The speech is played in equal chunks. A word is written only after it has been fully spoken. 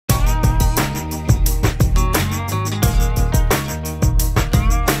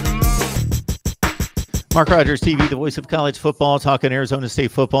Mark Rogers TV, the voice of college football, talking Arizona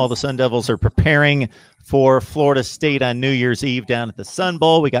State football. The Sun Devils are preparing for Florida State on New Year's Eve down at the Sun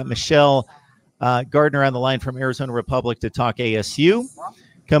Bowl. We got Michelle Gardner on the line from Arizona Republic to talk ASU.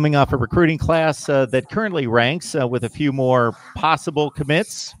 Coming off a recruiting class that currently ranks with a few more possible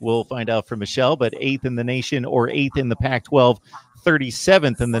commits. We'll find out from Michelle, but 8th in the nation or 8th in the Pac-12,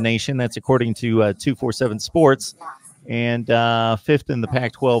 37th in the nation. That's according to 247 Sports. And 5th in the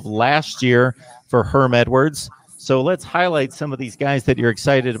Pac-12 last year for Herm Edwards. So let's highlight some of these guys that you're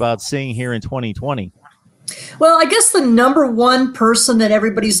excited about seeing here in 2020. Well, I guess the number one person that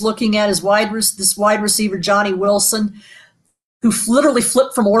everybody's looking at is this wide receiver, Johnny Wilson, who literally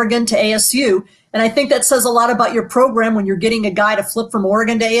flipped from Oregon to ASU. And I think that says a lot about your program when you're getting a guy to flip from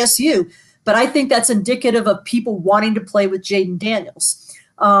Oregon to ASU. But I think that's indicative of people wanting to play with Jaden Daniels.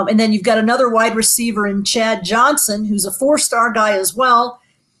 And then you've got another wide receiver in Chad Johnson, who's a four-star guy as well.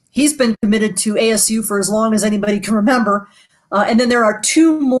 He's been committed to ASU for as long as anybody can remember. And then there are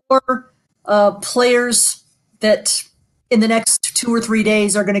two more players that in the next 2 or 3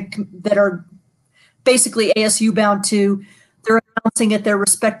 days that are basically ASU bound too. They're announcing at their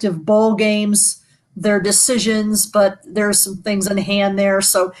respective bowl games, their decisions, but there's some things in hand there.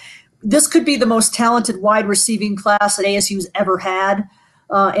 So this could be the most talented wide receiving class that ASU's ever had.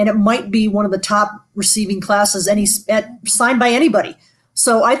 And it might be one of the top receiving classes signed by anybody.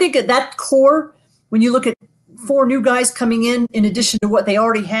 So I think at that core, when you look at 4 new guys coming in addition to what they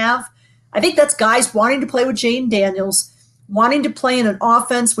already have, I think that's guys wanting to play with Jaden Daniels, wanting to play in an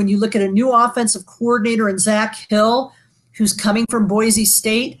offense. When you look at a new offensive coordinator in Zach Hill, who's coming from Boise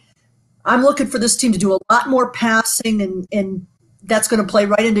State, I'm looking for this team to do a lot more passing, and that's going to play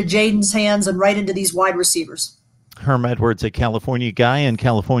right into Jaden's hands and right into these wide receivers. Herm Edwards, a California guy, and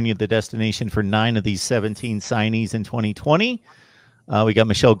California the destination for 9 of these 17 signees in 2020. We got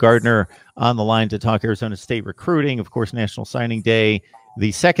Michelle Gardner on the line to talk Arizona State recruiting. Of course, National Signing Day,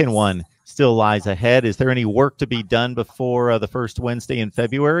 the second one, still lies ahead. Is there any work to be done before the first Wednesday in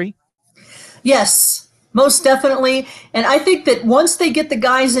February? Yes, most definitely. And I think that once they get the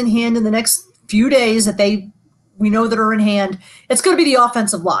guys in hand in the next few days that we know that are in hand, it's going to be the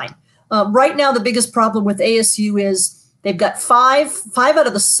offensive line. Right now, the biggest problem with ASU is they've got five out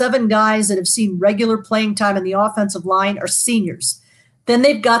of the 7 guys that have seen regular playing time in the offensive line are seniors. Then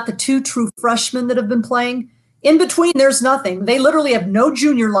they've got the 2 true freshmen that have been playing. In between, there's nothing. They literally have no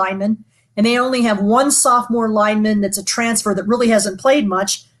junior linemen, and they only have 1 sophomore lineman that's a transfer that really hasn't played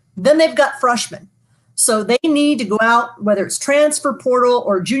much. Then they've got freshmen. So they need to go out, whether it's transfer portal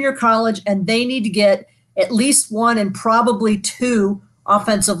or junior college, and they need to get at least 1 and probably 2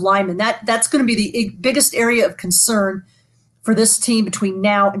 offensive linemen. That's going to be the biggest area of concern for this team between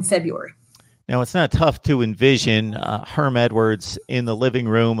now and February. Now, it's not tough to envision Herm Edwards in the living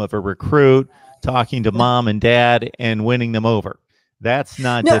room of a recruit talking to mom and dad and winning them over. That's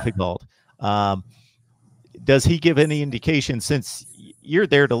not difficult. Does he give any indication, since you're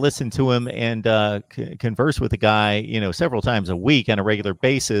there to listen to him and converse with the guy, several times a week on a regular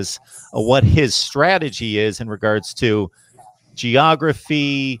basis, what his strategy is in regards to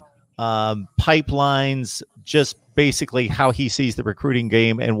geography, pipelines, just basically how he sees the recruiting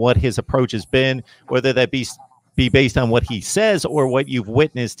game and what his approach has been, whether that be based on what he says or what you've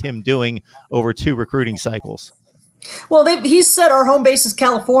witnessed him doing over 2 recruiting cycles? Well, he said our home base is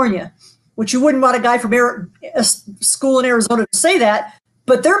California, which you wouldn't want a guy from a school in Arizona to say that,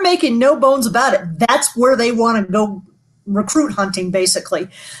 but they're making no bones about it. That's where they want to go recruit hunting, basically.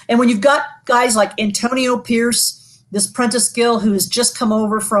 And when you've got guys like Antonio Pierce, this Prentice Gill, who has just come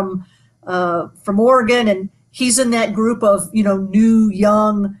over from Oregon, and he's in that group of new,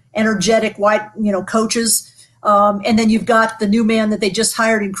 young, energetic, white coaches. And then you've got the new man that they just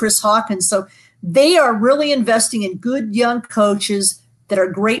hired in Chris Hawkins. So they are really investing in good young coaches that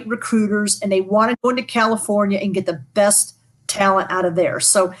are great recruiters, and they want to go into California and get the best talent out of there.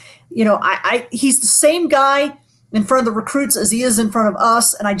 So, he's the same guy in front of the recruits as he is in front of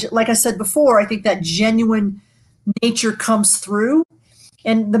us. And like I said before, I think that genuine nature comes through.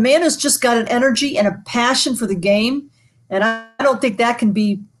 And the man has just got an energy and a passion for the game. And I don't think that can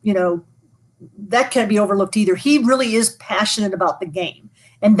be, that can't be overlooked either. He really is passionate about the game,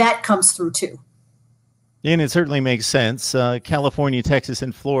 and that comes through too. And it certainly makes sense. California, Texas,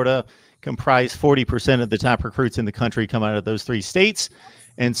 and Florida comprise 40% of the top recruits in the country come out of those 3 states.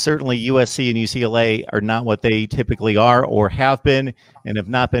 And certainly USC and UCLA are not what they typically are or have been, and have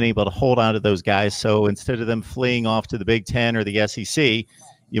not been able to hold on to those guys. So instead of them fleeing off to the Big Ten or the SEC,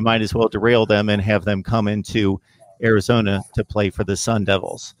 you might as well derail them and have them come into Arizona to play for the Sun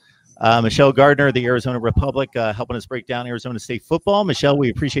Devils. Michelle Gardner, the Arizona Republic, helping us break down Arizona State football. Michelle, we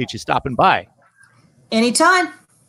appreciate you stopping by. Anytime.